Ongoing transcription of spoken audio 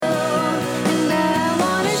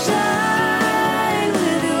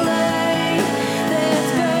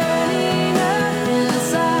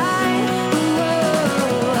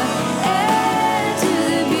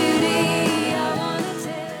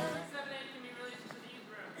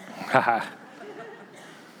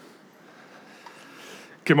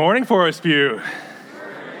Good morning, Forest View.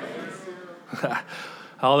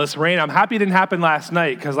 All this rain. I'm happy it didn't happen last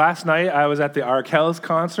night, because last night I was at the Arkells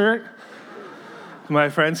concert. My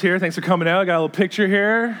friends here, thanks for coming out. I got a little picture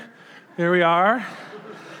here. Here we are.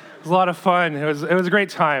 It was a lot of fun. It was a great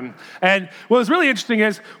time. And what was really interesting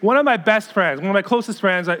is one of my best friends, one of my closest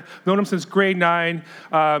friends, I've known him since grade 9.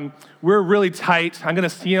 We're really tight. I'm going to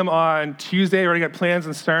see him on Tuesday. We already got plans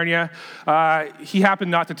in Sarnia. He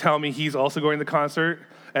happened not to tell me he's also going to the concert,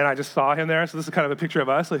 and I just saw him there. So this is kind of a picture of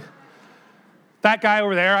us. Like, that guy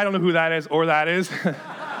over there, I don't know who that is or that is.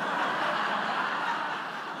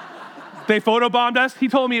 They photobombed us. He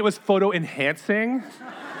told me it was photo enhancing.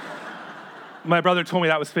 My brother told me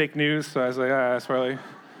that was fake news, so I was like, that's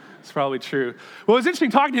probably true. Well, it was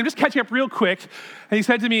interesting talking to him, just catching up real quick. And he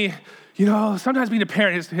said to me, you know, sometimes being a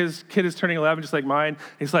parent, his kid is turning 11, just like mine.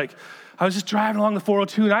 He's like, I was just driving along the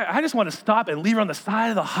 402, and I just want to stop and leave her on the side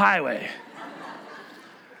of the highway.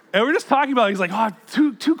 And we're just talking about it. He's like, oh,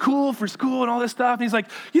 too cool for school and all this stuff. And he's like,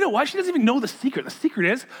 you know what? She doesn't even know the secret. The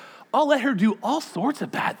secret is, I'll let her do all sorts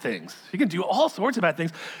of bad things. She can do all sorts of bad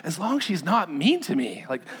things as long as she's not mean to me.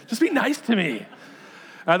 Like, just be nice to me.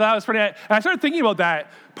 I thought it was pretty. And I started thinking about that.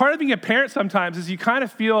 Part of being a parent sometimes is you kind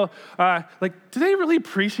of feel like, do they really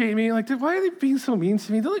appreciate me? Like, why are they being so mean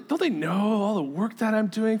to me? Don't they know all the work that I'm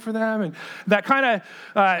doing for them? And that kind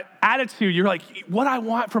of attitude, you're like, what I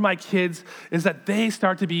want for my kids is that they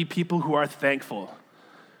start to be people who are thankful.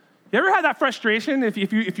 You ever had that frustration? If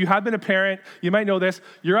you have been a parent, you might know this.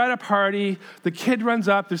 You're at a party, the kid runs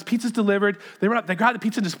up, there's pizzas delivered, they run up, they grab the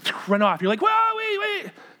pizza and just run off. You're like, whoa,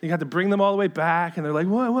 wait. You have to bring them all the way back, and they're like,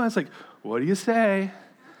 what? It's like, what do you say?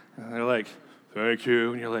 And they're like, thank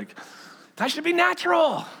you. And you're like, that should be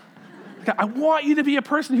natural. I want you to be a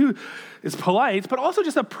person who is polite, but also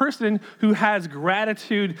just a person who has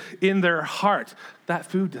gratitude in their heart. That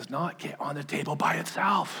food does not get on the table by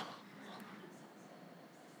itself.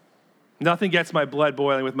 Nothing gets my blood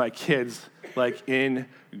boiling with my kids like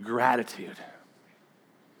ingratitude.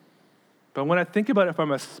 But when I think about it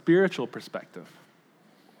from a spiritual perspective,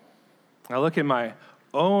 I look at my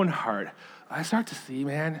own heart, I start to see,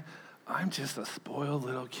 man, I'm just a spoiled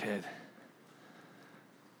little kid.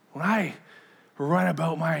 When I run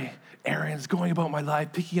about my errands, going about my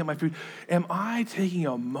life, picking up my food, am I taking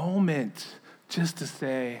a moment just to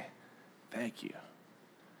say thank you?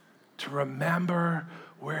 To remember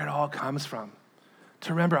where it all comes from.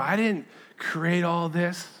 To remember, I didn't create all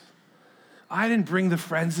this. I didn't bring the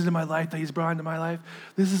friends into my life that he's brought into my life.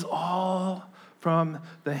 This is all from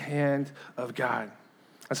the hand of God.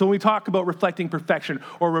 And so when we talk about reflecting perfection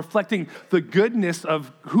or reflecting the goodness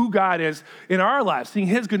of who God is in our lives, seeing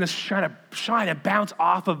his goodness shine and bounce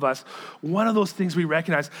off of us, one of those things we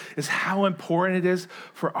recognize is how important it is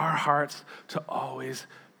for our hearts to always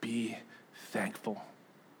be thankful.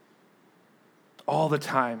 All the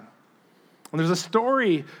time. And there's a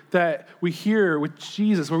story that we hear with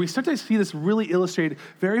Jesus where we start to see this really illustrated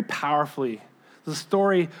very powerfully. The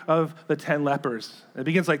story of the 10 lepers. It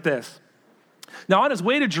begins like this. Now, on his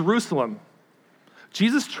way to Jerusalem,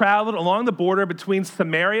 Jesus traveled along the border between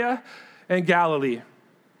Samaria and Galilee.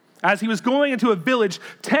 As he was going into a village,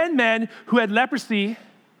 10 men who had leprosy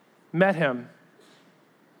met him.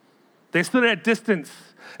 They stood at a distance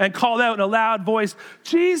and called out in a loud voice,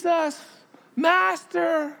 Jesus,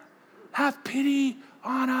 Master, have pity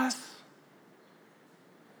on us.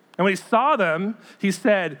 And when he saw them, he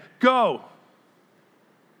said, go,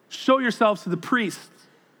 show yourselves to the priests.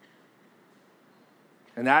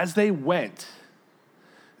 And as they went,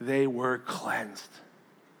 they were cleansed.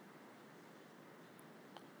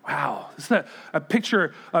 Wow, this is a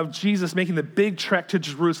picture of Jesus making the big trek to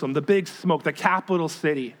Jerusalem, the big smoke, the capital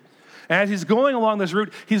city. And as he's going along this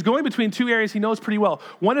route, he's going between two areas he knows pretty well.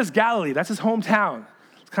 One is Galilee, that's his hometown.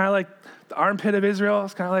 It's kind of like the armpit of Israel.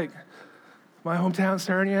 It's kind of like my hometown,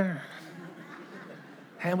 Sarnia,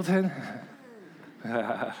 Hamilton.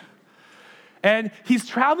 And he's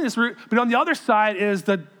traveling this route, but on the other side is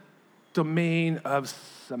the domain of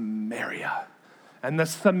Samaria. And the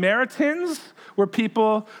Samaritans were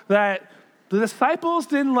people that the disciples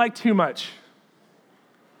didn't like too much.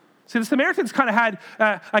 See, the Samaritans kind of had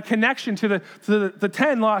a connection to the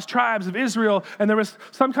 10 lost tribes of Israel, and there was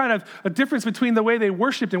some kind of a difference between the way they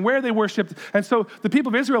worshiped and where they worshiped. And so the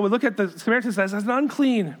people of Israel would look at the Samaritans as an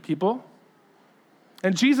unclean people.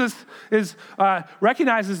 And Jesus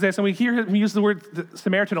recognizes this, and we hear him use the word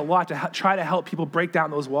Samaritan a lot to try to help people break down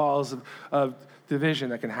those walls of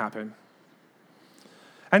division that can happen.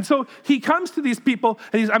 And so he comes to these people,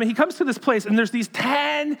 and he comes to this place, and there's these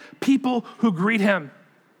 10 people who greet him.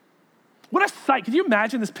 What a sight. Can you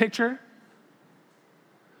imagine this picture?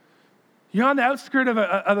 You're on the outskirts of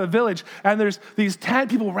a village, and there's these 10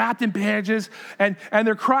 people wrapped in bandages, and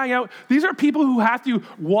they're crying out. These are people who have to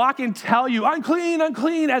walk and tell you, unclean,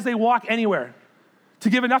 unclean, as they walk anywhere, to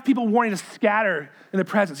give enough people warning to scatter in the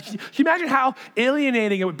presence. Can you imagine how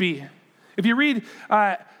alienating it would be? If you read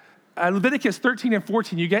Leviticus 13 and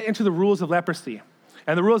 14, you get into the rules of leprosy.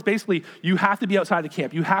 And the rule is basically you have to be outside the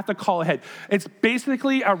camp. You have to call ahead. It's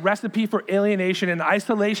basically a recipe for alienation and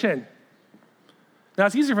isolation. Now,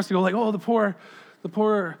 it's easier for us to go like, oh, the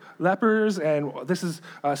poor lepers, and this is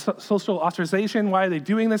social ostracization. Why are they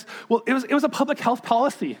doing this? Well, it was a public health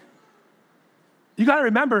policy. You got to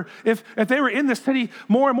remember, if they were in the city,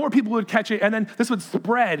 more and more people would catch it, and then this would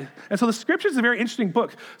spread. And so the Scripture is a very interesting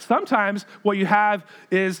book. Sometimes what you have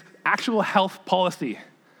is actual health policy.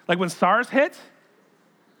 Like when SARS hit,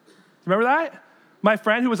 remember that? My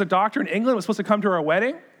friend who was a doctor in England was supposed to come to our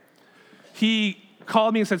wedding. He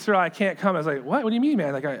called me and said, sir, I can't come. I was like, what? What do you mean,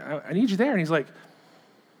 man? Like, I need you there. And he's like,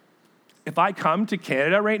 if I come to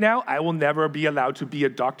Canada right now, I will never be allowed to be a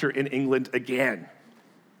doctor in England again.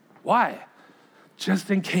 Why?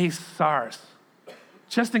 Just in case SARS.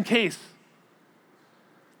 Just in case.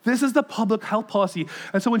 This is the public health policy.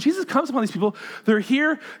 And so when Jesus comes upon these people, they're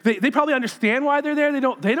here. They probably understand why they're there.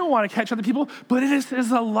 They don't want to catch other people, but it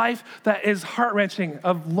is a life that is heart-wrenching,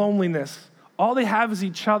 of loneliness. All they have is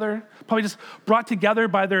each other, probably just brought together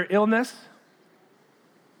by their illness.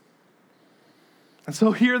 And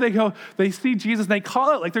so here they go. They see Jesus, and they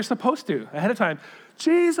call out like they're supposed to ahead of time.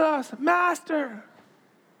 Jesus, Master.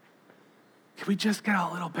 Can we just get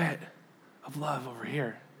a little bit of love over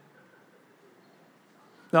here?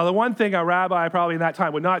 Now, the one thing a rabbi probably in that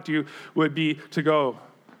time would not do would be to go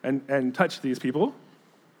and touch these people.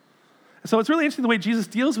 So it's really interesting the way Jesus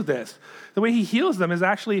deals with this. The way he heals them is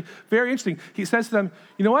actually very interesting. He says to them,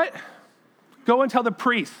 you know what? Go and tell the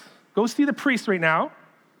priest. Go see the priest right now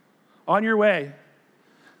on your way.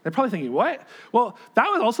 They're probably thinking, what? Well,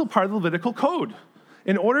 that was also part of the Levitical code.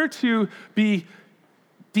 In order to be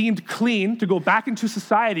deemed clean, to go back into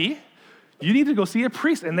society, you need to go see a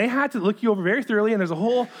priest. And they had to look you over very thoroughly, and there's a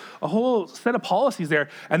whole set of policies there.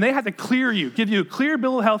 And they had to clear you, give you a clear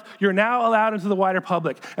bill of health. You're now allowed into the wider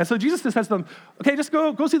public. And so Jesus just says to them, okay, just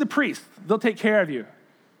go see the priest. They'll take care of you.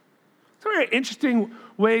 It's a very interesting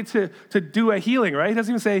way to do a healing, right? He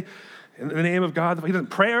doesn't even say, in the name of God. He doesn't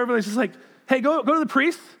pray over it. He's just like, hey, go to the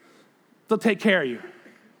priest. They'll take care of you.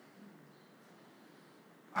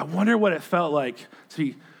 I wonder what it felt like to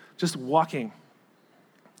be just walking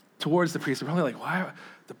towards the priest. They're probably like, why?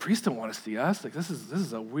 The priest don't want to see us. Like, this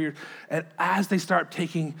is a weird. And as they start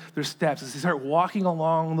taking their steps, as they start walking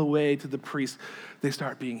along the way to the priest, they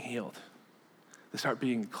start being healed. They start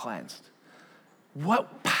being cleansed.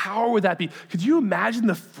 What power would that be? Could you imagine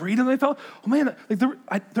the freedom they felt? Oh man, like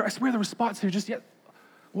I swear the response here just yet.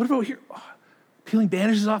 What about here? Oh, peeling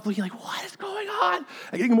bandages off, looking like, what is going on?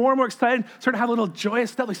 And getting more and more excited, starting to have a little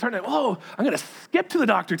joyous stuff, like starting to, oh, I'm going to skip to the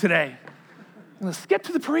doctor today. I'm going to skip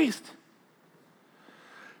to the priest.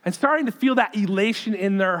 And starting to feel that elation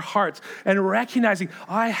in their hearts and recognizing,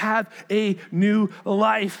 I have a new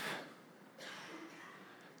life.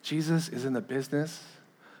 Jesus is in the business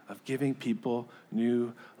of giving people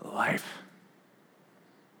new life.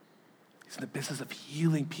 He's in the business of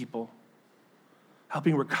healing people,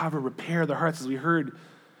 helping recover, repair their hearts, as we heard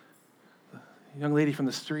the young lady from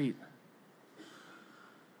the street.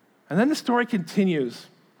 And then the story continues.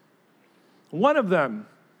 One of them,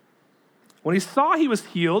 when he saw he was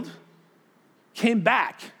healed, came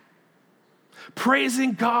back,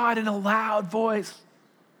 praising God in a loud voice.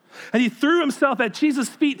 And he threw himself at Jesus'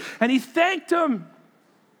 feet and he thanked him.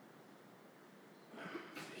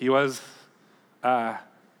 He was a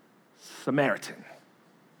Samaritan.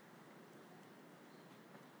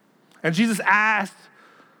 And Jesus asked,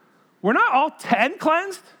 were not all 10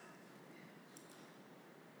 cleansed?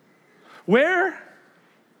 Where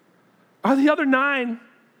are the other 9?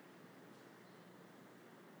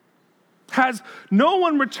 Has no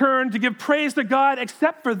one returned to give praise to God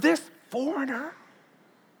except for this foreigner?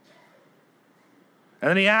 And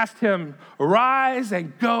then he asked him, arise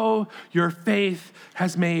and go, your faith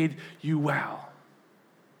has made you well.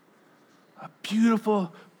 A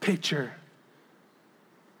beautiful picture.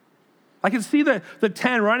 I can see the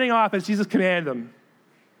 10 running off as Jesus commanded them.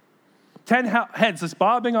 10 heads just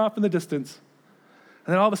bobbing off in the distance.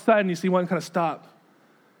 And then all of a sudden, you see one kind of stop.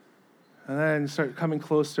 And then start coming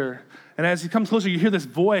closer. And as he comes closer, you hear this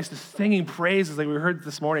voice, this singing praises like we heard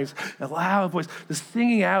this morning. It's a loud voice, just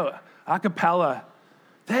singing out, a cappella.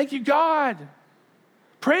 Thank you, God.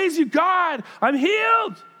 Praise you, God. I'm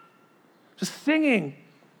healed. Just singing.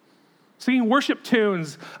 singing worship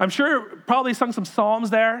tunes. I'm sure probably sung some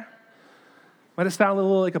psalms there. Might have sounded a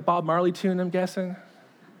little like a Bob Marley tune, I'm guessing.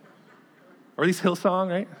 Or at least Hillsong,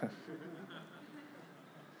 right?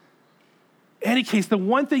 In any case, the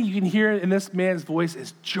one thing you can hear in this man's voice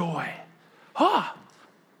is joy.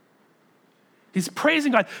 He's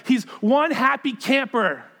praising God. He's one happy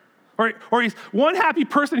camper. Or he's one happy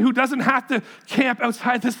person who doesn't have to camp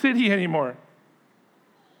outside the city anymore.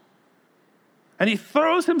 And he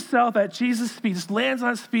throws himself at Jesus' feet, just lands on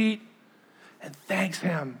his feet and thanks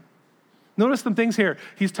him. Notice some things here.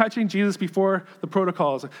 He's touching Jesus before the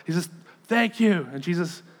protocols. He says, thank you. And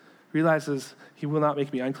Jesus realizes he will not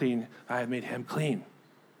make me unclean. I have made him clean.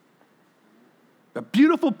 A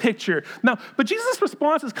beautiful picture. Now, but Jesus'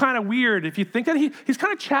 response is kind of weird. If you think that he's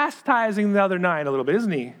kind of chastising the other nine a little bit,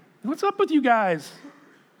 isn't he? What's up with you guys?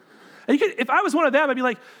 And if I was one of them, I'd be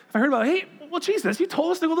like, if I heard about, hey, well, Jesus, you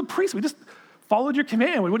told us to go to the priest. We just followed your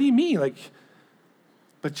command. What do you mean?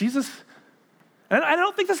 But Jesus, and I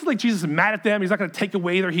don't think this is like Jesus is mad at them. He's not going to take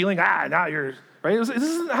away their healing. Now you're, right? This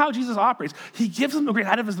isn't how Jesus operates. He gives them the great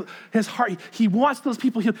out of his heart. He wants those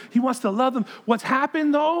people healed. He wants to love them. What's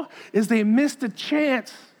happened, though, is they missed a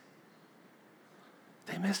chance.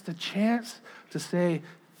 They missed a chance to say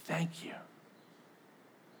thank you.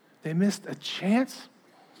 They missed a chance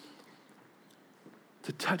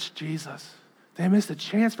to touch Jesus. They missed a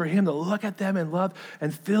chance for him to look at them in love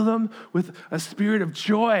and fill them with a spirit of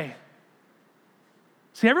joy.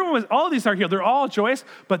 See, all of these are healed. They're all joyous,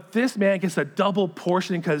 but this man gets a double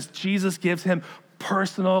portion because Jesus gives him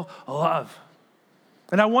personal love.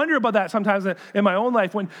 And I wonder about that sometimes in my own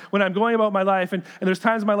life when I'm going about my life, and there's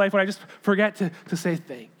times in my life when I just forget to say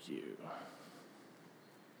thank you.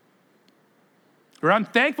 Or I'm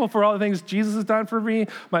thankful for all the things Jesus has done for me,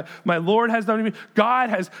 my Lord has done for me,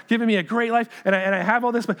 God has given me a great life, and I have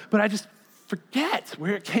all this, but I just forget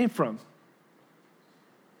where it came from.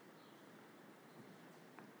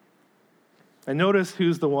 And notice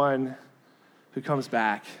who's the one who comes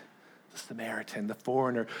back, the Samaritan, the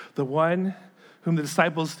foreigner, the one whom the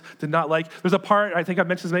disciples did not like. There's a part, I think I've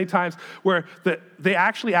mentioned this many times, where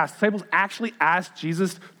disciples actually asked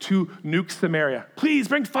Jesus to nuke Samaria. Please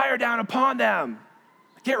bring fire down upon them.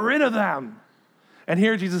 Get rid of them. And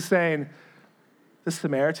here Jesus is saying, the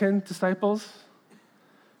Samaritan disciples,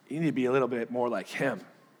 you need to be a little bit more like him.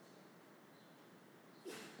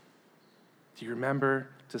 Do you remember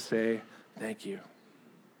to say thank you?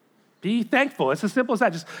 Be thankful. It's as simple as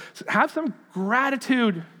that. Just have some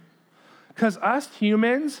gratitude. Because us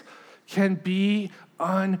humans can be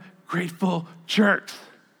ungrateful jerks.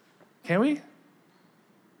 Can we?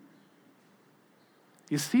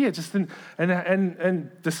 You see it just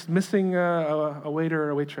in dismissing a waiter or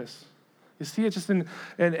a waitress. You see it just in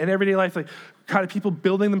everyday life, like kind of people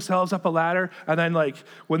building themselves up a ladder, and then like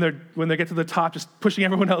when they get to the top, just pushing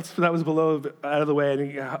everyone else that was below out of the way.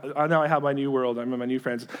 And now I have my new world. I'm with my new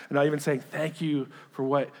friends, and not even saying thank you for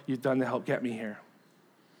what you've done to help get me here.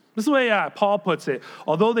 This is the way Paul puts it.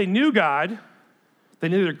 Although they knew God, they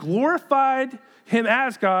neither glorified him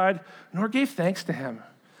as God nor gave thanks to him.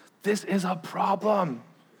 This is a problem.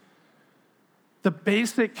 The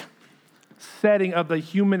basic setting of the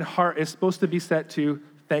human heart is supposed to be set to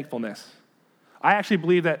thankfulness. I actually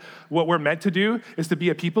believe that what we're meant to do is to be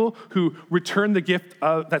a people who return the gift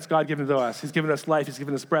that's God given to us. He's given us life. He's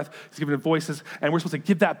given us breath. He's given us voices, and we're supposed to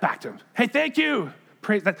give that back to him. Hey, thank you.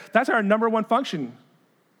 Praise. That's our number one function,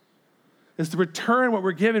 is to return what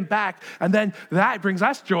we're given back, and then that brings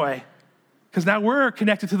us joy. Because now we're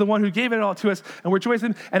connected to the one who gave it all to us, and we're joyous,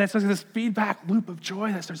 and it's like this feedback loop of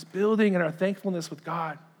joy that starts building in our thankfulness with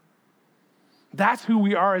God. That's who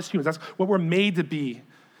we are as humans. That's what we're made to be,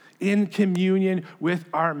 in communion with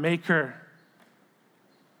our Maker.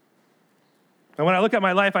 And when I look at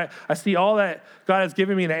my life, I see all that God has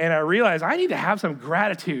given me, and I realize I need to have some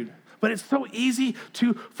gratitude. But it's so easy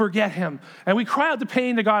to forget him. And we cry out the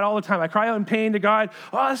pain to God all the time. I cry out in pain to God,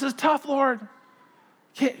 oh, this is tough, Lord.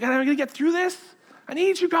 Am I going to get through this? I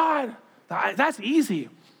need you, God. That's easy.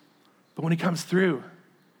 But when he comes through,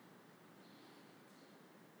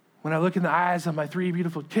 when I look in the eyes of my 3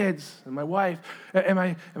 beautiful kids and my wife, am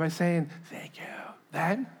I saying, thank you,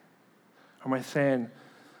 then? Or am I saying,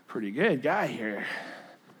 pretty good guy here.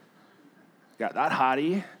 Got that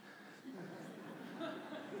hottie.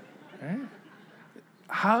 Right?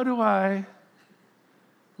 How do I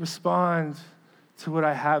respond to what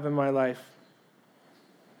I have in my life?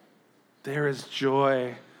 There is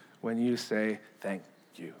joy when you say thank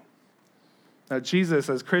you. Now, Jesus,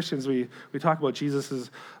 as Christians, we talk about Jesus as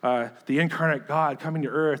the incarnate God coming to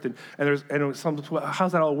earth, and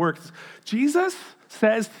how's that all work? Jesus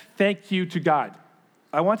says thank you to God.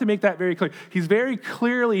 I want to make that very clear. He's very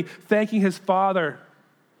clearly thanking his Father.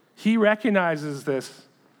 He recognizes this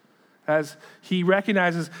as he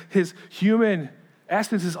recognizes his human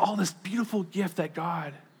essence is all this beautiful gift that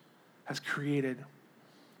God has created.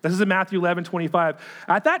 This is in Matthew 11:25.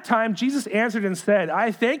 At that time, Jesus answered and said,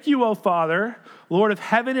 I thank you, O Father, Lord of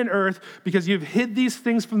heaven and earth, because you've hid these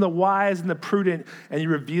things from the wise and the prudent, and you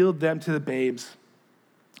revealed them to the babes.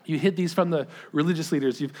 You hid these from the religious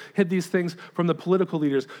leaders. You've hid these things from the political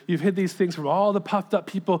leaders. You've hid these things from all the puffed up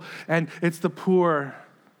people, and it's the poor,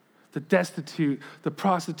 the destitute, the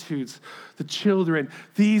prostitutes, the children.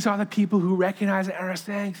 These are the people who recognize it and are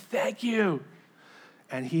saying, thank you.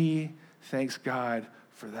 And he thanks God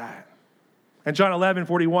for that. And John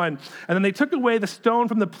 11:41, and then they took away the stone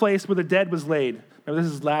from the place where the dead was laid. Remember,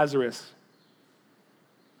 this is Lazarus.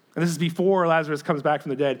 And this is before Lazarus comes back from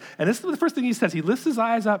the dead. And this is the first thing he says. He lifts his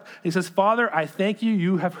eyes up and he says, Father, I thank you,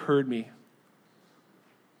 you have heard me.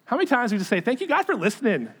 How many times do we just say, thank you, God, for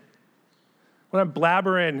listening when I'm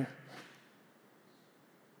blabbering?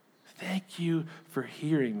 Thank you for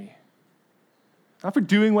hearing me. Not for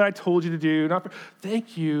doing what I told you to do.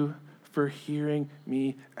 Thank you for hearing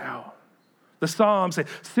me out. The Psalms say,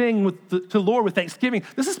 sing to the Lord with thanksgiving.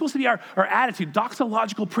 This is supposed to be our attitude,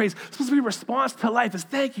 doxological praise. It's supposed to be a response to life is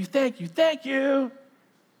thank you, thank you, thank you.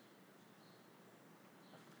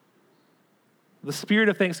 The spirit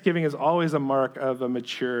of thanksgiving is always a mark of a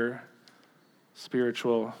mature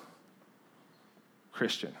spiritual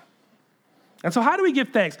Christian. And so how do we give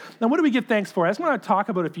thanks? Now, what do we give thanks for? I just want to talk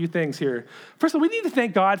about a few things here. First of all, we need to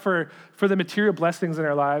thank God for the material blessings in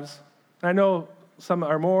our lives. I know some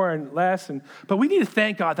are more and less, but we need to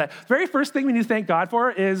thank God. That the very first thing we need to thank God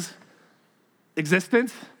for is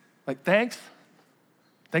existence. Like, thanks.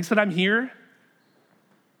 Thanks that I'm here.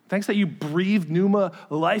 Thanks that you breathed pneuma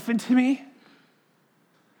life into me.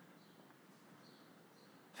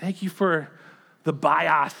 Thank you for the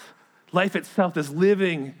bios, life itself, this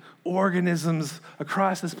living organisms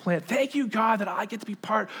across this planet. Thank you, God, that I get to be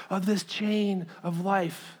part of this chain of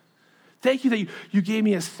life. Thank you that you gave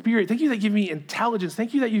me a spirit. Thank you that you gave me intelligence.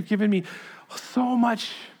 Thank you that you've given me so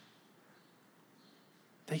much.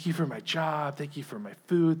 Thank you for my job. Thank you for my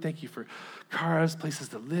food. Thank you for cars, places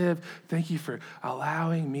to live. Thank you for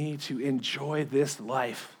allowing me to enjoy this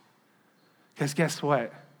life. Because guess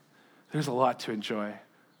what? There's a lot to enjoy.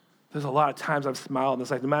 There's a lot of times I've smiled in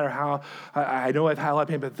this life, no matter how, I know I've had a lot of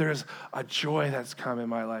pain, but there's a joy that's come in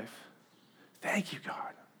my life. Thank you, God.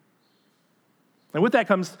 And with that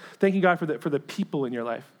comes thanking God for the people in your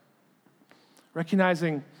life.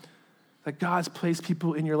 Recognizing that God's placed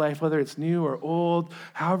people in your life, whether it's new or old,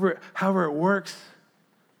 however it works.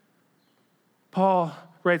 Paul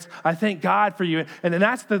writes, I thank God for you. And then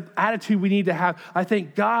that's the attitude we need to have. I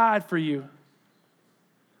thank God for you.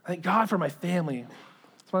 I thank God for my family.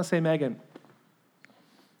 I just want to say, Megan,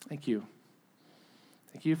 thank you.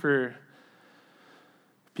 Thank you for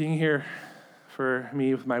being here for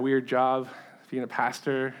me with my weird job, being a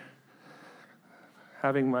pastor,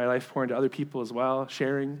 having my life pour into other people as well,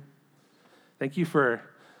 sharing. Thank you for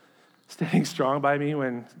standing strong by me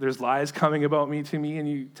when there's lies coming about me to me and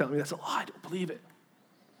you tell me that's a lie, I don't believe it.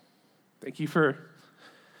 Thank you for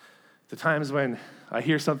the times when I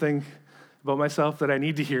hear something about myself that I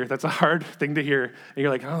need to hear. That's a hard thing to hear. And you're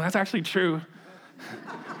like, oh, that's actually true.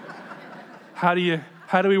 How do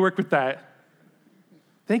we work with that?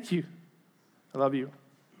 Thank you. I love you.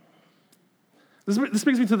 This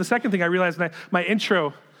brings me to the second thing I realized in my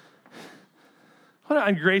intro. What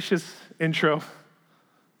an ungracious intro.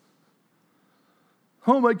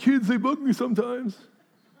 Oh, my kids, they bug me sometimes.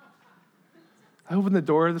 I opened the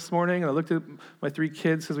door this morning and I looked at my three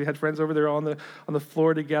kids because we had friends over there on the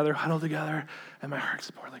floor together, huddled together, and my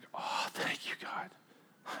heart's more like, oh, thank you, God.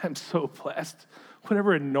 I'm so blessed.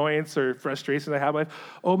 Whatever annoyance or frustration I have,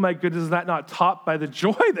 oh my goodness, is that not topped by the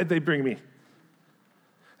joy that they bring me?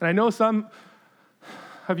 And I know some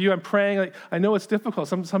of you, I'm praying, like, I know it's difficult.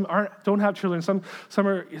 Some don't have children. Some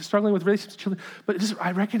are struggling with relationships with children. But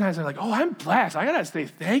I recognize, I'm like, oh, I'm blessed. I got to say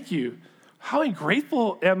thank you. How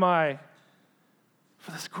ungrateful am I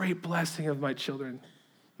for this great blessing of my children,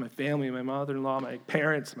 my family, my mother-in-law, my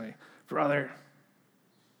parents, my brother.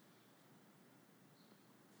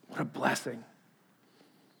 What a blessing.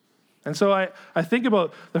 And so I think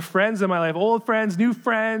about the friends in my life, old friends, new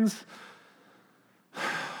friends.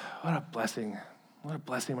 What a blessing. What a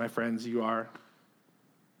blessing, my friends, you are.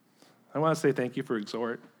 I want to say thank you for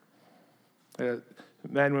Exhort. Man,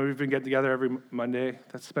 when we've been getting together every Monday,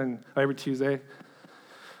 every Tuesday,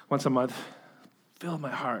 once a month, filled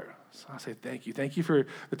my heart. So I say thank you. Thank you for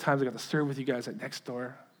the times I got to serve with you guys at Next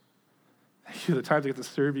Door. Thank you for the times I get to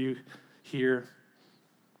serve you here.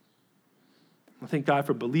 I thank God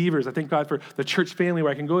for believers. I thank God for the church family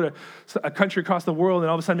where I can go to a country across the world and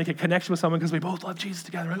all of a sudden make a connection with someone because we both love Jesus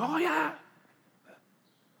together. Like, oh, yeah.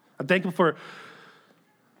 I'm thankful for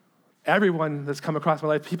everyone that's come across my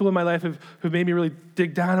life. People in my life who've made me really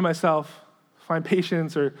dig down on myself, find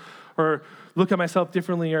patience or look at myself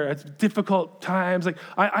differently or at difficult times. Like,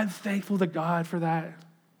 I'm thankful to God for that.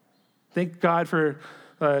 Thank God for,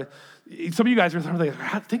 some of you guys are like,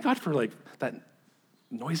 thank God for like that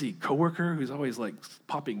noisy coworker who's always like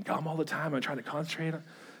popping gum all the time and trying to concentrate.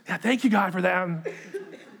 Yeah, thank you, God, for them.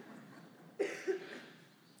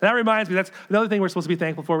 That reminds me, that's another thing we're supposed to be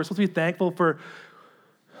thankful for. We're supposed to be thankful for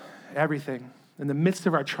everything. In the midst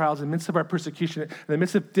of our trials, in the midst of our persecution, in the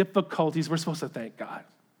midst of difficulties, we're supposed to thank God.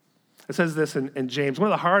 It says this in James, one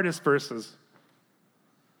of the hardest verses.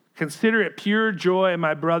 Consider it pure joy,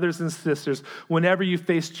 my brothers and sisters, whenever you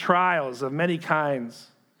face trials of many kinds,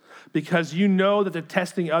 because you know that the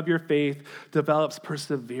testing of your faith develops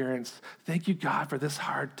perseverance. Thank you, God, for this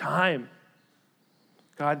hard time.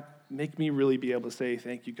 God, make me really be able to say,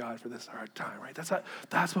 thank you, God, for this hard time, right?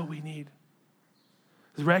 That's what we need.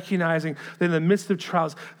 Is recognizing that in the midst of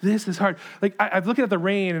trials, this is hard. Like, I'm looking at the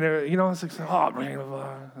rain, and, it's like, oh, rain, blah,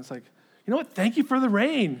 blah. It's like, you know what? Thank you for the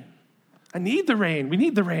rain. I need the rain. We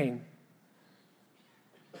need the rain.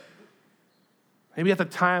 Maybe at the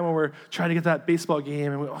time when we're trying to get that baseball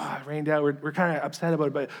game and it rained out, we're kind of upset about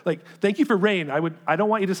it. But like, thank you for rain. I don't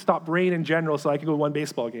want you to stop rain in general so I can go to one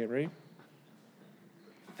baseball game, right?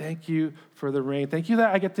 Thank you for the rain. Thank you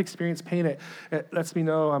that I get to experience pain. It lets me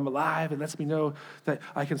know I'm alive. It lets me know that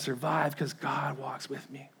I can survive because God walks with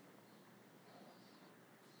me.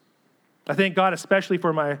 I thank God especially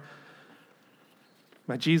for my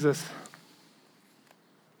Jesus,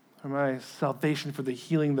 for my salvation, for the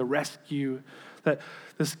healing, the rescue, that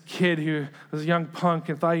this kid who was a young punk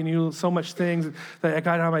and thought he knew so much things, that I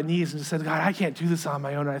got on my knees and just said, God, I can't do this on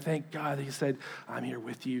my own. And I thank God that he said, I'm here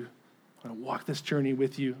with you. I'm going to walk this journey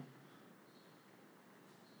with you.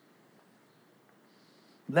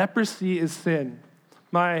 Leprosy is sin.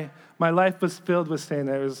 My life was filled with sin.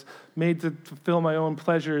 I was made to fulfill my own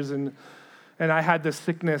pleasures, and I had this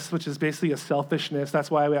sickness, which is basically a selfishness.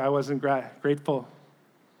 That's why I wasn't grateful.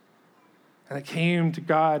 And I came to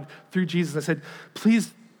God through Jesus. I said,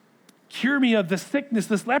 please cure me of this sickness,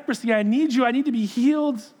 this leprosy. I need you. I need to be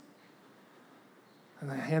healed. And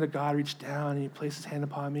the hand of God reached down, and he placed his hand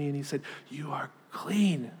upon me, and he said, you are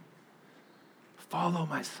clean. Follow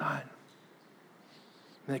my son.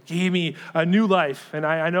 And it gave me a new life. And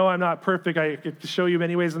I know I'm not perfect. I get to show you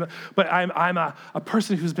many ways. But I'm a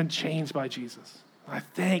person who's been changed by Jesus. I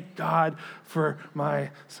thank God for my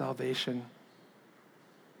salvation.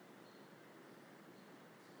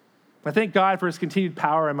 I thank God for his continued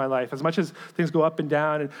power in my life. As much as things go up and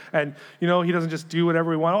down, and he doesn't just do whatever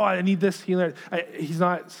we want. Oh, I need this healing. He's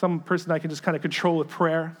not some person I can just kind of control with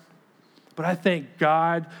prayer. But I thank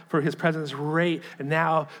God for his presence right and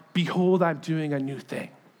now. Behold, I'm doing a new thing.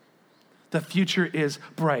 The future is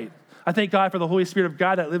bright. I thank God for the Holy Spirit of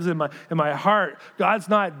God that lives in my heart. God's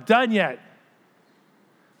not done yet.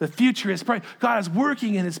 The future is bright. God is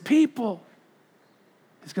working in his people.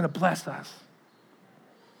 He's going to bless us.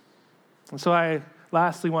 And so I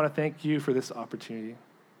lastly want to thank you for this opportunity.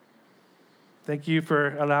 Thank you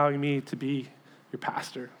for allowing me to be your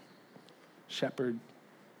pastor, shepherd.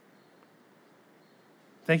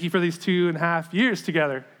 Thank you for these 2.5 years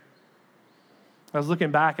together. I was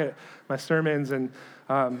looking back at my sermons, and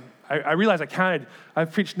I realized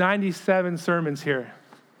I've preached 97 sermons here.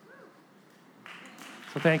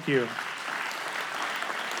 So thank you.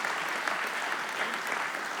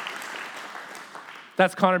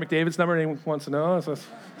 That's Connor McDavid's number. Anyone wants to know? So it's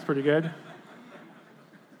pretty good.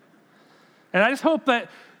 And I just hope that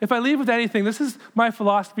if I leave with anything, this is my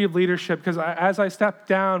philosophy of leadership, because as I step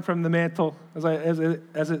down from the mantle, as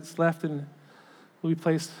it's left and will be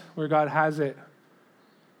placed where God has it,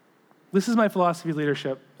 this is my philosophy of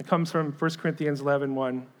leadership. It comes from 1 Corinthians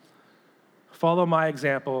 11:1. Follow my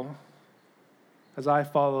example as I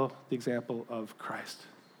follow the example of Christ.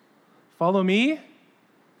 Follow me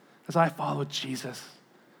as I follow Jesus.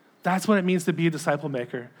 That's what it means to be a disciple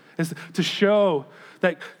maker, is to show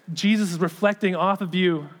that Jesus is reflecting off of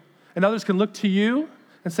you, and others can look to you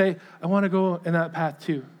and say, I want to go in that path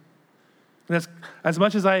too. And as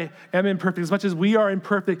much as I am imperfect, as much as we are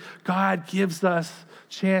imperfect, God gives us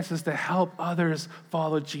chances to help others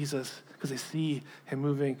follow Jesus because they see him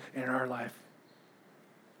moving in our life.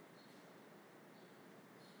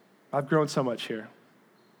 I've grown so much here.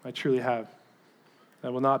 I truly have. I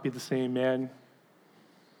will not be the same man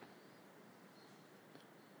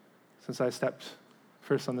since I stepped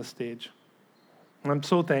first on this stage. And I'm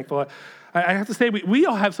so thankful. I have to say, we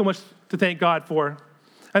all have so much to thank God for.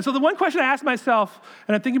 And so the one question I ask myself,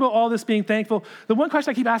 and I'm thinking about all this being thankful, the one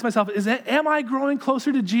question I keep asking myself is, am I growing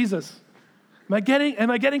closer to Jesus? Am I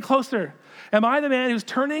getting closer? Am I the man who's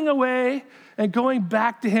turning away and going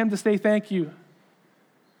back to him to say thank you?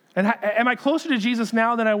 And am I closer to Jesus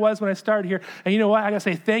now than I was when I started here? And you know what? I got to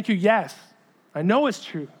say thank you, yes. I know it's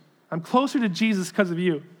true. I'm closer to Jesus because of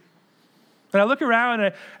you. And I look around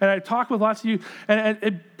and I talk with lots of you, and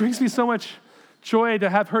it brings me so much joy to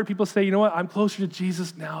have heard people say, you know what, I'm closer to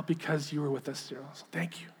Jesus now because you were with us, Cyril. So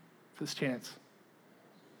thank you for this chance.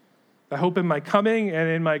 I hope in my coming and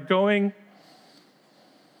in my going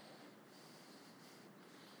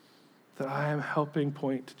that I am helping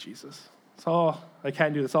point to Jesus. That's all I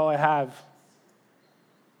can do. That's all I have.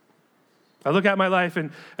 I look at my life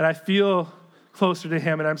and I feel closer to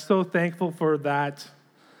him, and I'm so thankful for that.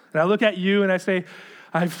 And I look at you and I say,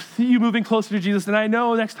 I see you moving closer to Jesus, and I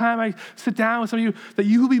know next time I sit down with some of you that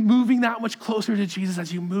you will be moving that much closer to Jesus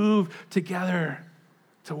as you move together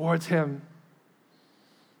towards him.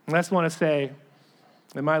 And I just want to say,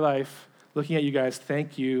 in my life, looking at you guys,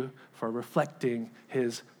 thank you for reflecting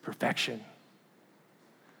his perfection.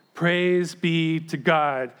 Praise be to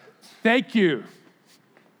God. Thank you.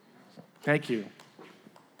 Thank you.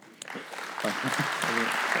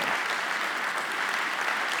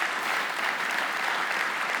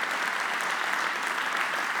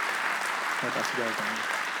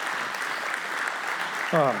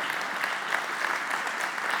 Oh.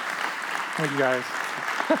 Thank you, guys.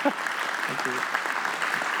 Thank you.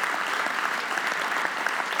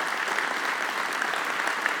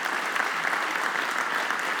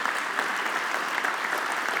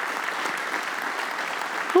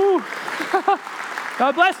 Whew.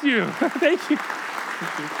 God bless you. Thank you.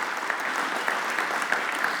 Thank you.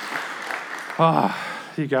 Oh,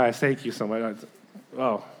 you guys, thank you so much.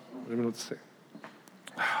 Oh, I don't know what to say.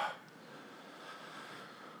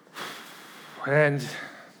 And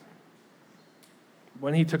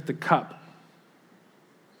when he took the cup,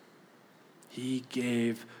 he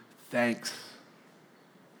gave thanks.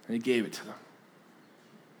 And he gave it to them,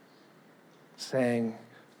 saying,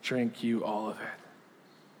 drink you all of it.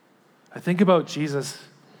 I think about Jesus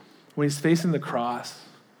when he's facing the cross.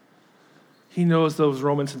 He knows those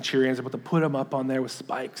Roman centurions are about to put him up on there with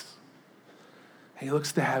spikes. And he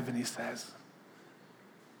looks to heaven, he says,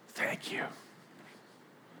 thank you.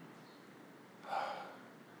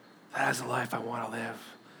 That is the life I want to live.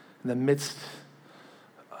 In the midst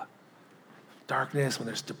of darkness, when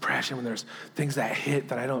there's depression, when there's things that hit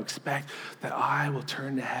that I don't expect, that I will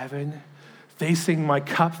turn to heaven, facing my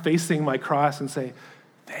cup, facing my cross, and say,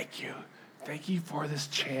 thank you. Thank you for this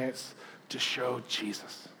chance to show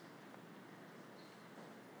Jesus.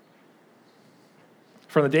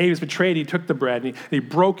 From the day he was betrayed, he took the bread and he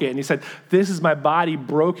broke it, and he said, this is my body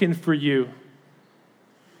broken for you.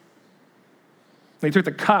 And he took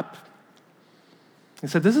the cup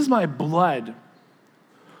and said, this is my blood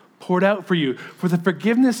poured out for you for the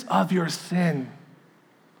forgiveness of your sin.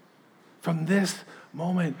 From this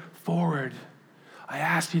moment forward, I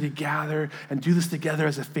ask you to gather and do this together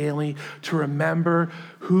as a family to remember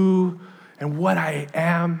who and what I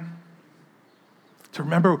am, to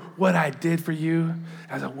remember what I did for you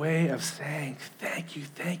as a way of saying,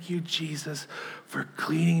 thank you, Jesus, for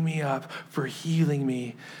cleaning me up, for healing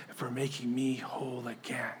me, and for making me whole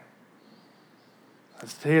again.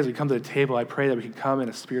 Today, as we come to the table, I pray that we can come in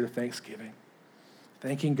a spirit of thanksgiving,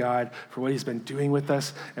 thanking God for what he's been doing with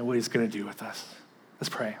us and what he's going to do with us. Let's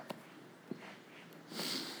pray.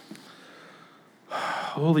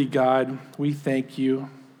 Holy God, we thank you.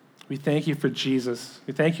 We thank you for Jesus.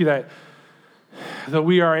 We thank you that though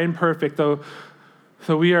we are imperfect, though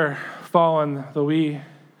we are fallen, though we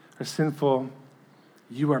are sinful,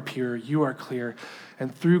 you are pure, you are clear.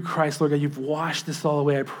 And through Christ, Lord God, you've washed this all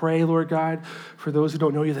away. I pray, Lord God, for those who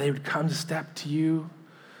don't know you, that they would come to step to you,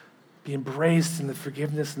 be embraced in the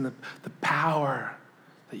forgiveness and the power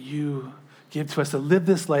that you give to us to live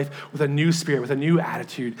this life with a new spirit, with a new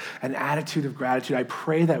attitude, an attitude of gratitude. I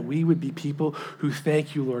pray that we would be people who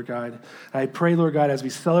thank you, Lord God. And I pray, Lord God, as we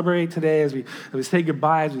celebrate today, as we say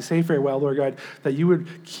goodbye, as we say farewell, Lord God, that you would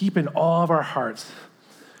keep in all of our hearts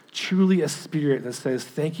truly a spirit that says,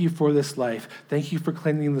 thank you for this life. Thank you for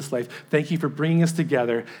cleansing this life. Thank you for bringing us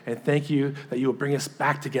together. And thank you that you will bring us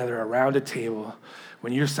back together around a table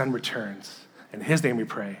when your son returns. In his name we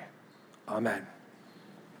pray. Amen.